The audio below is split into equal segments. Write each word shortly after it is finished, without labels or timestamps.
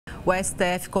O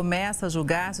STF começa a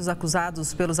julgar se os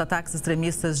acusados pelos ataques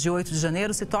extremistas de 8 de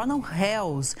janeiro se tornam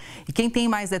réus. E quem tem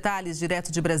mais detalhes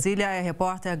direto de Brasília é a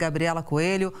repórter Gabriela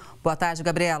Coelho. Boa tarde,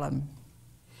 Gabriela.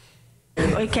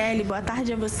 Oi, Kelly. Boa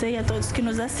tarde a você e a todos que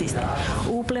nos assistem.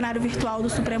 O plenário virtual do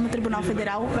Supremo Tribunal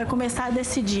Federal vai começar a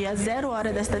decidir às 0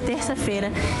 horas desta terça-feira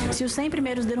se os 100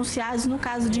 primeiros denunciados no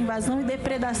caso de invasão e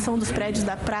depredação dos prédios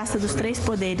da Praça dos Três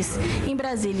Poderes, em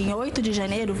Brasília, em 8 de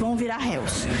janeiro, vão virar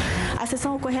réus. A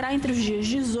sessão ocorrerá entre os dias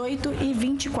 18 e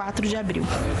 24 de abril.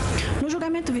 No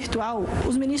julgamento virtual,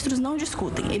 os ministros não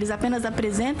discutem, eles apenas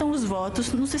apresentam os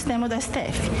votos no sistema do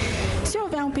STF. Se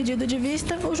houver um pedido de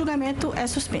vista, o julgamento é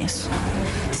suspenso.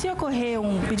 Se ocorrer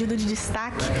um pedido de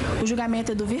destaque, o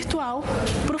julgamento é do virtual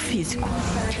para o físico.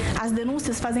 As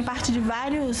denúncias fazem parte de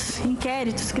vários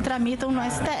inquéritos que tramitam no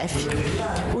STF.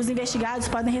 Os investigados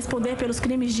podem responder pelos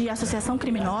crimes de associação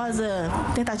criminosa,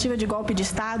 tentativa de golpe de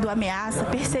Estado, ameaça,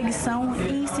 perseguição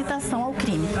e incitação ao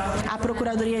crime. A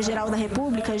Procuradoria-Geral da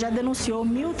República já denunciou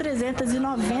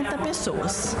 1.390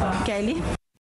 pessoas. Kelly?